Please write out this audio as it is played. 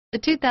The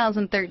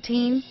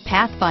 2013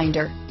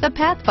 Pathfinder. The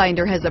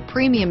Pathfinder has a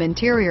premium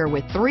interior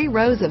with 3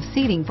 rows of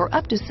seating for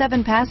up to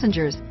 7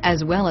 passengers,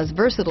 as well as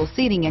versatile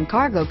seating and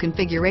cargo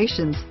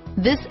configurations.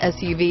 This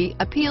SUV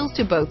appeals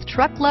to both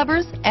truck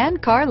lovers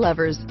and car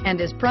lovers and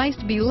is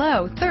priced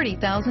below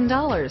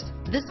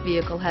 $30,000. This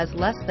vehicle has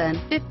less than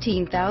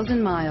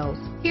 15,000 miles.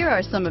 Here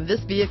are some of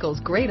this vehicle's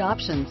great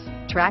options: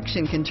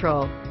 traction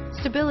control,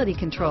 stability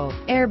control,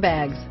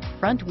 airbags,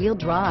 front wheel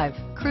drive,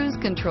 cruise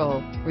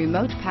control,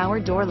 remote power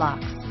door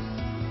locks,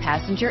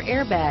 passenger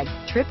airbag,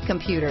 trip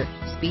computer,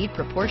 speed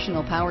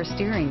proportional power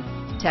steering,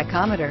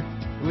 tachometer,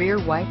 rear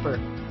wiper,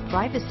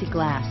 privacy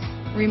glass,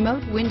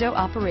 remote window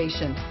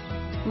operation,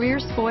 rear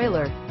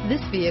spoiler.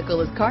 This vehicle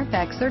is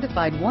Carfax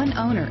certified one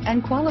owner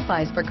and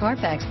qualifies for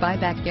Carfax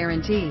buyback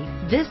guarantee.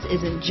 This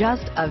isn't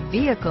just a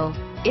vehicle,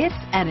 it's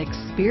an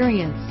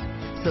experience.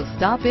 So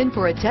stop in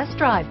for a test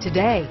drive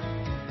today.